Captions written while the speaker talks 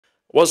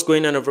What's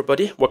going on,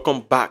 everybody?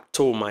 Welcome back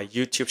to my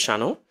YouTube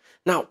channel.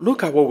 Now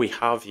look at what we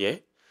have here.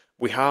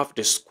 We have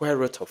the square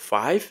root of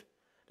 5,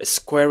 the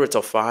square root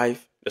of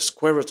 5, the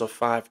square root of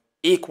 5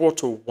 equal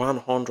to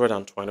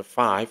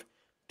 125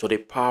 to the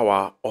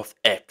power of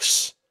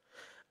x.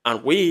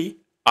 And we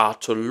are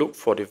to look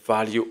for the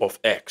value of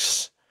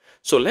x.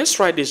 So let's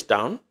write this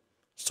down.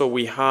 So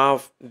we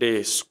have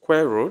the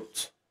square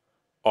root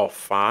of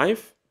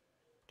 5,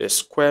 the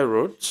square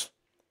root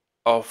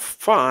of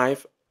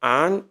 5,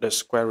 and the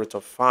square root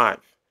of 5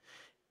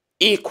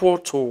 equal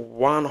to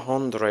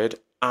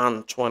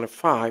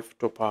 125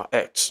 to power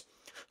x.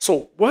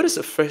 So what is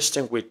the first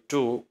thing we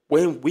do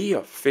when we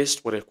are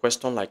faced with a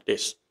question like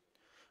this?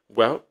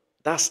 Well,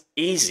 that's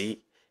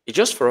easy. It's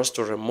just for us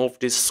to remove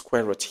this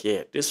square root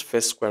here, this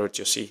first square root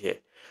you see here.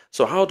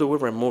 So how do we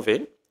remove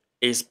it?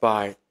 Is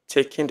by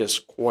taking the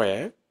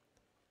square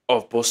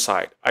of both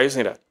sides. Are you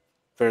seeing that?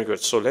 Very good.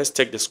 So let's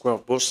take the square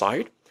of both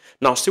sides.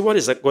 Now see what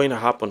is going to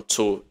happen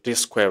to this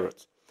square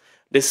root.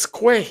 The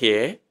square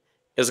here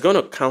is going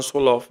to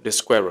cancel off the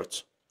square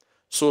root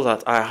so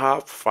that I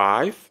have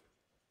 5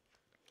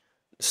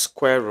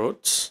 square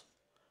roots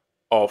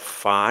of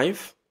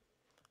 5,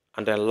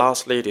 and then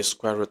lastly the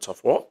square root of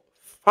what?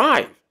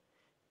 5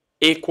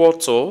 equal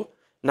to,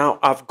 now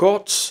I've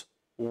got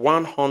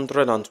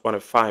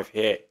 125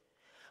 here.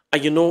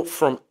 And you know,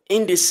 from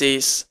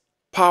indices,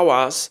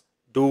 powers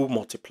do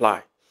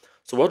multiply.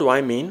 So what do I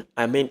mean?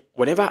 I mean,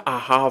 whenever I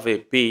have a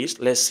base,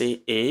 let's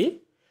say a,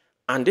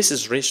 and this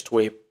is raised to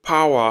a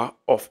power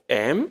of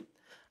m,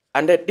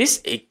 and that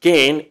this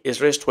again is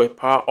raised to a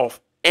power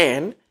of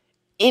n,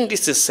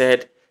 indices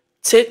said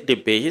take the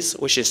base,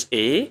 which is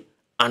a,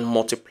 and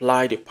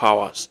multiply the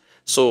powers.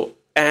 So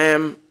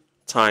m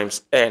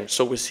times n.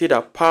 So we see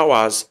that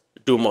powers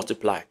do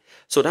multiply.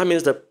 So that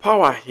means the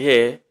power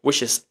here,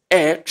 which is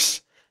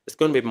x, is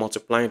going to be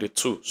multiplying the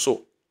 2.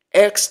 So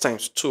x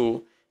times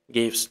 2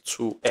 gives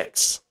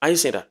 2x. Are you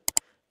seeing that?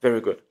 Very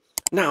good.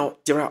 Now,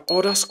 there are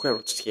other square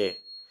roots here.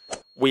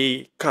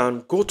 We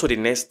can go to the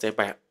next step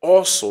by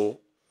also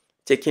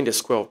taking the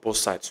square of both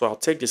sides. So I'll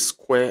take the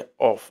square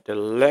of the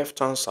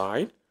left-hand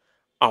side.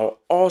 I'll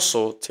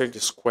also take the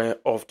square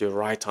of the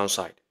right-hand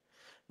side.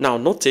 Now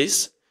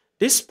notice,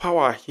 this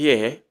power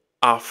here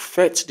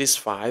affects this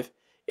 5.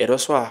 It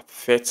also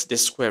affects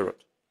this square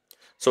root.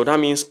 So that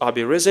means I'll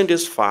be raising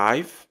this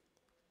 5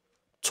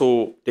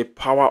 to the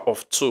power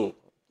of 2.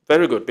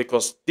 Very good,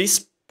 because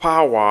this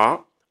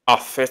power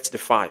affects the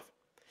 5.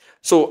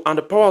 So, and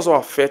the power also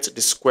affects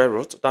the square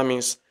root. That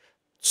means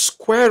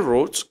square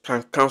root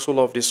can cancel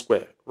off this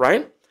square,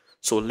 right?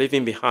 So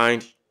leaving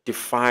behind the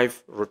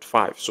 5 root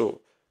 5.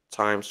 So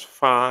times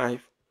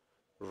 5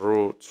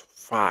 root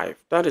 5.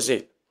 That is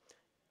it.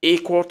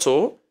 Equal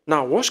to,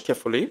 now watch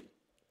carefully,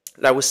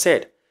 like we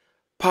said,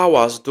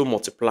 powers do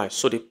multiply.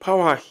 So the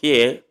power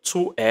here,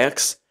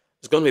 2x,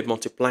 is going to be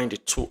multiplying the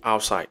 2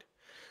 outside.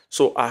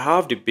 So I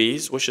have the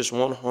base, which is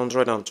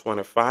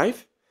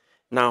 125.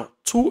 Now,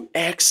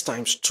 2x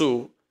times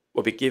 2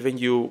 will be giving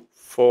you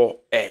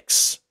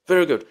 4x.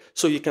 Very good.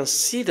 So you can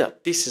see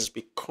that this is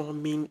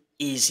becoming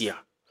easier.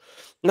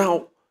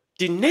 Now,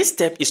 the next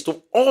step is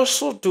to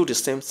also do the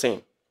same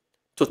thing,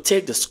 to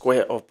take the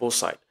square of both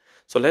sides.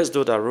 So let's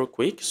do that real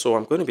quick. So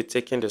I'm going to be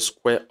taking the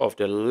square of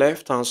the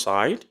left-hand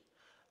side,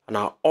 and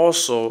I'll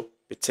also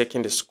be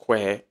taking the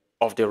square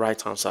of the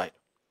right-hand side.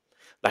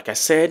 Like I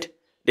said,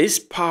 this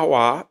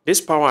power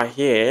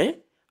here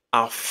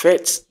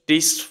affects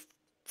this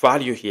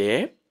value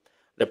here.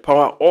 The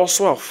power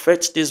also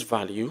affects this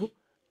value,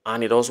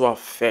 and it also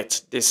affects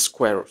this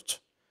square root.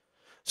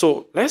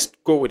 So let's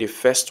go with the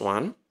first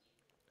one.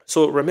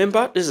 So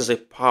remember, this is a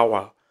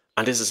power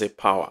and this is a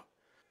power.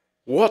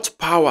 What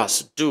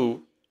powers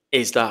do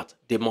is that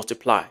they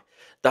multiply.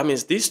 That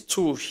means this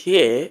 2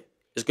 here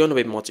is going to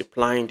be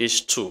multiplying this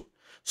 2.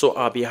 So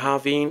I'll be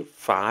having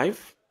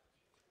 5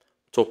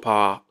 to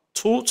power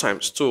 2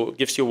 times 2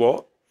 gives you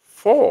what?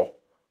 4.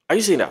 Are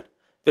you seeing that?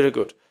 Very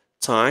good.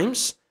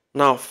 Times,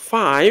 now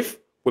 5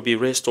 will be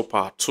raised to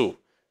power 2.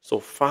 So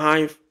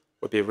 5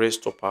 will be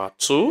raised to power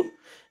 2.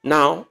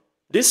 Now,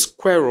 this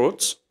square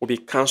root will be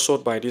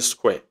cancelled by this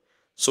square.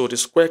 So the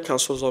square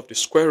cancels off the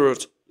square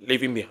root,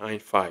 leaving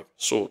behind 5.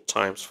 So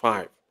times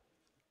 5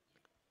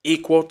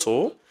 equal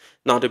to,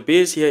 now the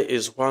base here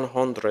is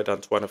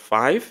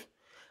 125.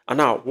 And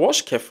now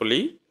watch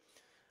carefully.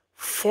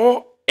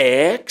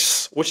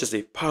 4x, which is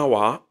the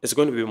power, is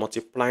going to be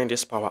multiplying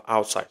this power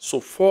outside. So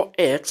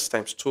 4x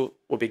times 2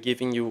 will be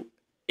giving you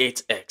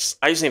 8x.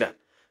 Are you seeing that?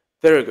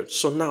 Very good.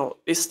 So now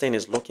this thing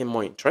is looking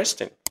more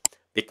interesting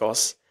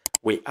because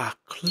we are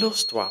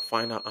close to our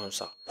final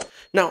answer.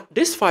 Now,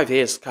 this 5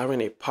 here is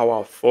carrying a power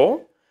of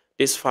 4.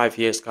 This 5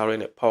 here is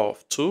carrying a power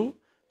of 2.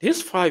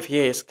 This 5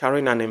 here is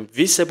carrying an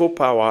invisible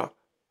power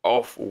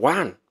of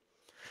 1.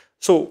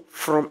 So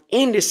from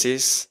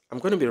indices, I'm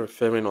going to be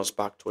referring us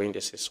back to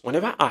indices.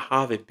 Whenever I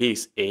have a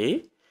base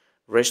a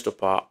raised to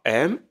power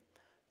m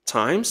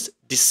times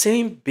the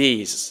same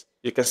base,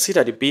 you can see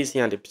that the base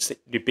here and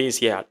the base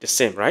here are the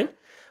same, right?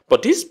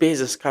 But this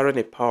base is carrying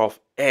a power of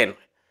n.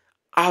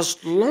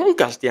 as long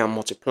as they are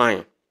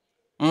multiplication,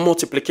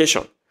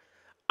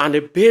 and the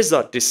base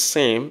are the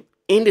same,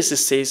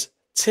 indices says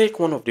take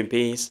one of the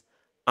base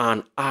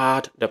and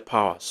add the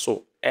power.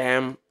 So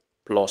m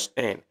plus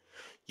n.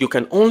 You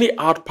can only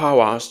add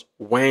powers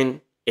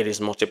when it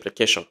is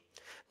multiplication.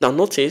 Now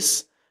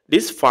notice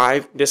this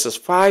 5, this is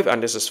 5,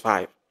 and this is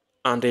 5,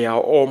 and they are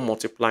all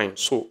multiplying.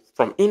 So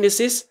from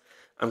indices,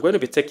 I'm going to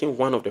be taking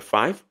one of the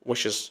 5,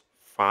 which is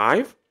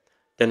 5.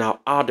 Then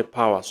I'll add the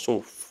power.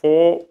 So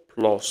 4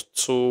 plus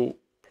 2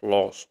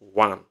 plus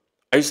 1.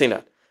 Are you seeing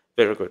that?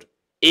 Very good.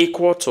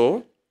 Equal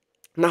to,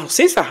 now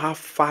since I have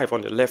 5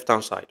 on the left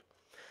hand side,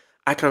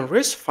 I can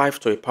raise 5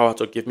 to a power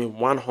to give me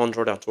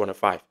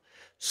 125.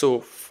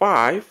 So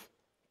 5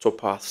 to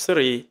power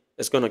 3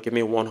 is going to give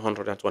me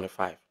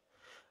 125.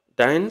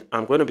 Then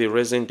I'm going to be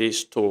raising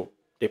this to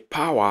the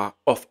power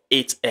of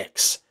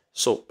 8x.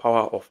 So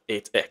power of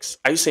 8x.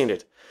 Are you seeing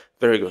it?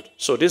 Very good.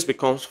 So this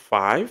becomes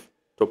 5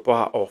 to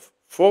power of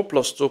 4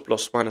 plus 2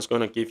 plus 1 is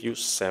going to give you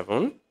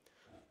 7.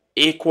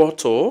 Equal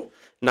to,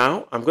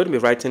 now I'm going to be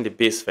writing the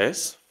base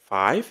first,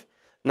 5.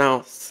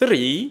 Now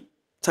 3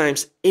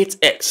 times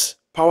 8x,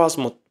 powers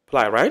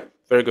multiply, right?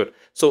 Very good.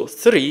 So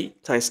 3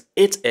 times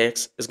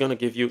 8x is going to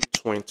give you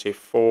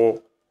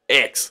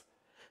 24x.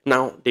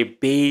 Now the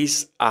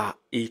base are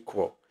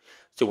equal.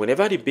 So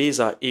whenever the base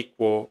are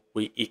equal,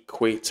 we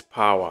equate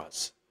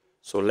powers.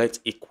 So let's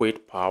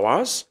equate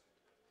powers.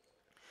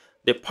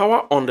 The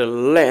power on the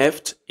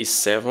left is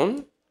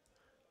 7,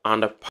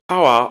 and the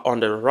power on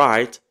the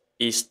right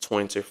is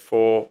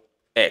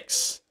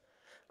 24x.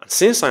 And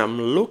since I am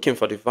looking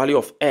for the value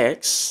of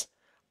x,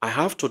 I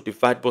have to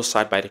divide both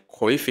sides by the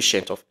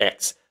coefficient of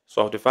x.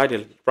 So I'll divide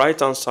the right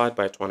hand side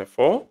by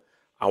 24.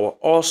 I will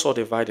also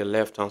divide the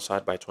left hand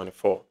side by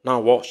 24. Now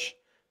watch.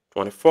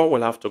 24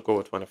 will have to go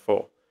with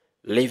 24,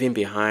 leaving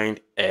behind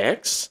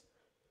x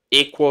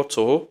equal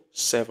to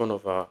 7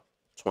 over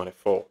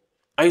 24.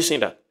 Are you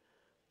seeing that?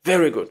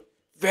 Very good.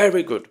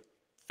 Very good.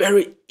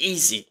 Very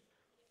easy.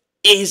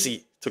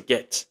 Easy to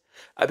get.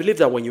 I believe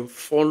that when you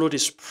follow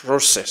this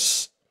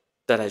process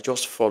that I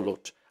just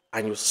followed,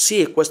 and you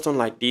see a question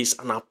like this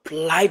and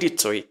applied it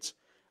to it,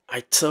 I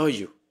tell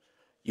you,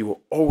 you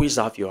will always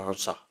have your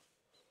answer.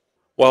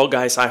 Well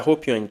guys, I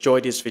hope you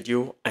enjoyed this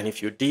video, and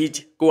if you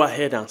did, go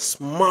ahead and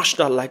smash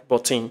that like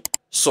button,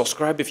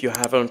 subscribe if you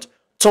haven't,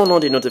 turn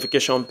on the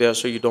notification bell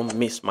so you don't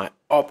miss my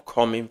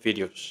upcoming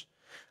videos.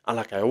 And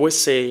like I always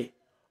say,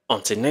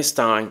 until next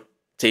time,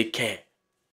 take care.